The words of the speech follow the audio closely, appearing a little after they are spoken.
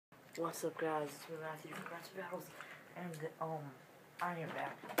What's up, guys? It's me, Matthew from Matthew Battles, and I am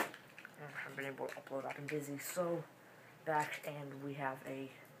back. I haven't been able to upload. I've been busy, so back, and we have a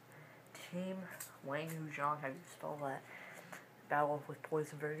team. Wang, Zhong, how do you spell that? Battle with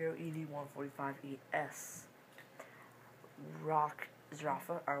Poison Virgo, ED-145ES. Rock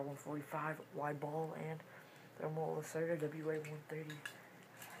Zrafa, R-145, Wide Ball, and Thermal Lacerda, WA-130,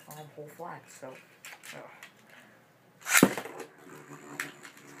 whole flat, so,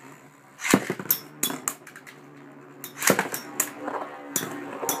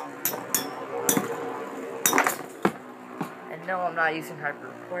 And no, I'm not using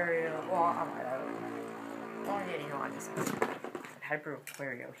Hyper Aquario. Well, I might have. Well, yeah, you know, I just Hyper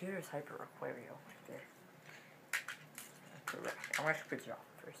Aquario. Here's Hyper Aquario right there. Correct. I'm gonna put it off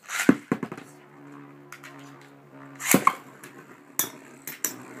first.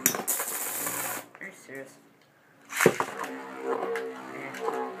 Are you serious? Yeah.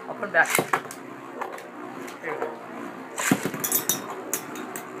 I'll put it back. There we go.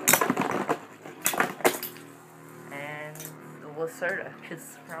 And the Lacerda, because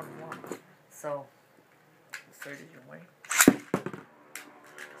it's round 1. So, Lacerda's your way.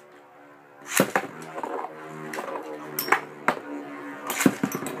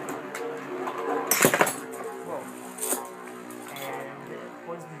 Whoa. And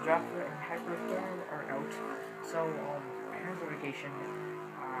Poison Dropper and Hyperform are out. So, parent notification,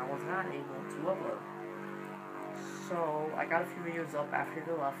 I was not able to upload. So, I got a few videos up after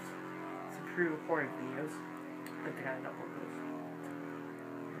they left. Some pre-recorded videos. Good thing I didn't upload those.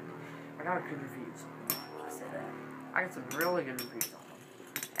 I got good reviews. I say that. I got some really good reviews on them.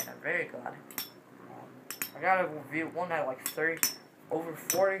 And I'm very glad. I got a review, one that had like over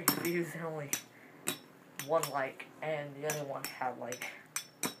 40 views and only 1 like. And the other one had like,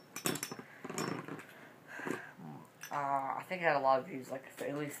 I think it had a lot of views, like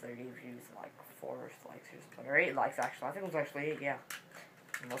at least 30 views, and like 4 likes or something, or 8 likes actually. I think it was actually 8, yeah.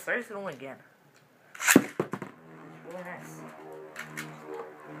 And we'll start it only again. It's really nice.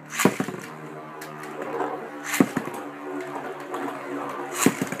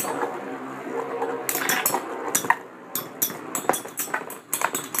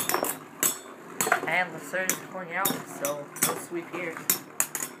 And the sun is pouring out, so no sweep here.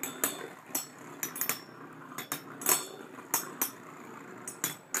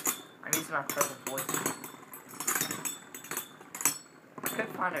 I'm using my present voice. I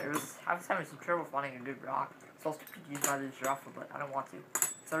couldn't find it. I was having some trouble finding a good rock, so I was confused by this Zrafa, but I don't want to.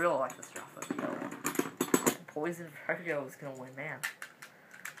 So I really like this Zrafa, the yellow one. And Poison Virgo is gonna win, man.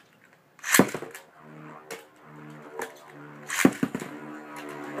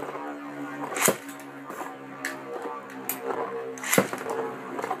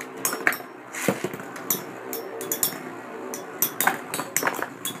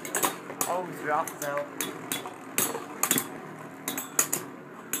 Oh, Zrafa's out.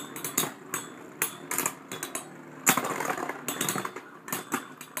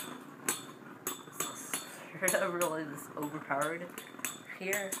 Really this overpowered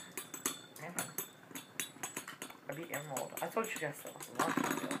here. Man. I beat Emerald. I told you guys that was a long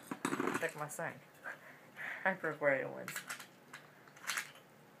time ago. Check my sign. Hyper Aquario wins.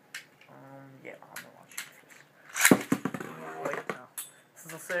 Yeah, I'm gonna watch it first. Wait, no. This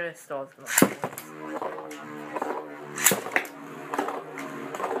is a serious start to the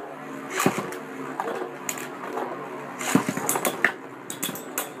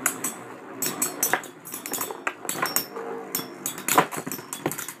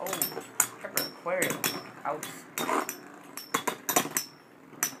Ouch.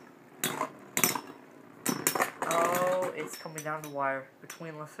 Oh, it's coming down the wire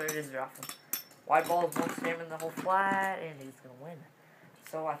between Lacerda and Zrafa. Wide Ball is 1 stamina in the whole flat, and he's gonna win.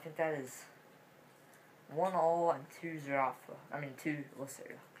 So I think that is 1 all and 2 Zrafa. I mean 2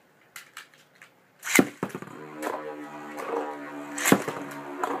 Lacerda.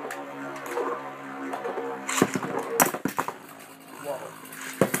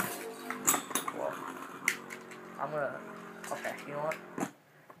 Okay, you know what?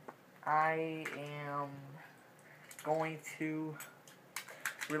 I am going to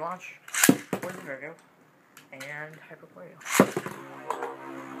relaunch Poison Virgo and Hyper Aquario.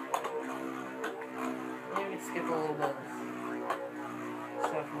 Maybe we can skip a little bit of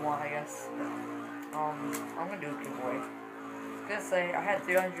stuff if you want, I guess. I'm gonna do a giveaway. I was gonna say, I had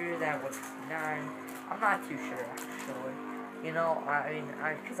 300 and was 9. I'm not too sure, actually. You know,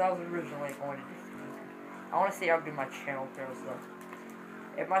 because I was originally going to do I want to see how good my channel grows though.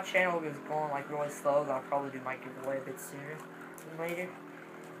 If my channel is going like really slow, then I'll probably do my giveaway a bit sooner than later.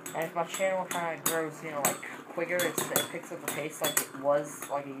 And if my channel kind of grows, you know, like quicker, it picks up the pace like it was,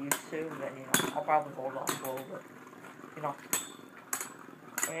 like it used to, then, you know, I'll probably hold off a little bit, you know.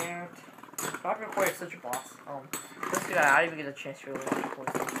 And HyperQuarry is such a boss. Let's do that. I didn't even get a chance to really watch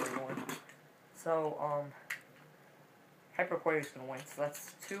HyperQuarry. So, HyperQuarry is gonna win. So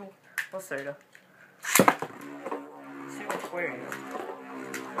that's 2 Lacerda, 2 Aquarius,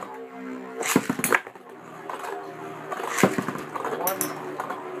 1.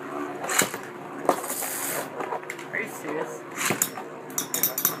 Are you serious?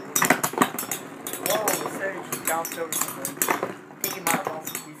 Whoa, Lacerda just bounced over something. I think he might have lost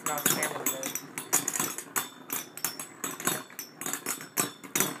a decent amount of family there.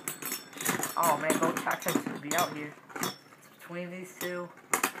 Oh man, both attack types would be out here. It's between these two.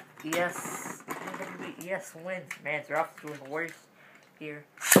 ES. ES wins. Man, Zerof's doing the worst here.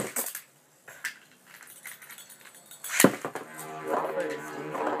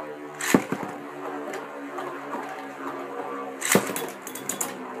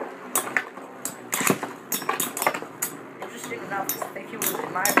 Interesting enough, I think he was,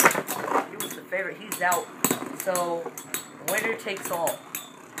 in my opinion, he was the favorite. He's out. So, winner takes all.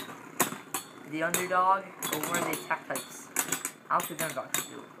 The underdog or one of the attack types. I don't think the underdog can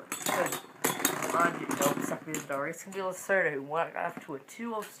do it, but because underdog, except the underdog. It's going to be Lacerda who got up to a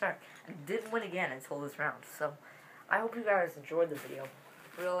 2-0 start and didn't win again until this round. So, I hope you guys enjoyed the video.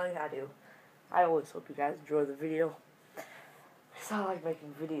 Really, I do. I always hope you guys enjoy the video. Because I like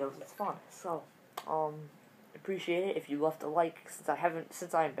making videos. It's fun. So, appreciate it if you left a like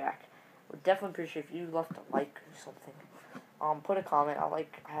since I'm back. Would definitely appreciate if you left a like or something. Put a comment.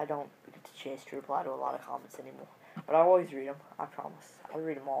 I don't get the chance to reply to a lot of comments anymore. But I always read them. I promise. I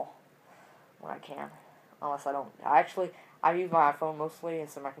read them all when I can. Unless I don't. I use my iPhone mostly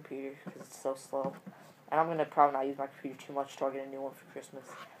instead of my computer because it's so slow. And I'm going to probably not use my computer too much until I get a new one for Christmas,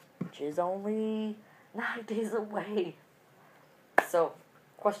 which is only 9 days away. So,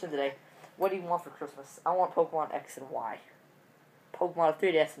 question today. What do you want for Christmas? I want Pokemon X and Y. Pokemon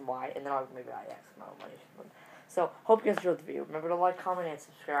 3DS and Y, and then maybe I X. No money. So, hope you guys enjoyed the video. Remember to like, comment, and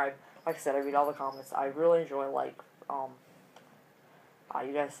subscribe. Like I said, I read all the comments. I really enjoy,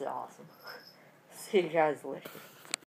 you guys did awesome. See you guys later.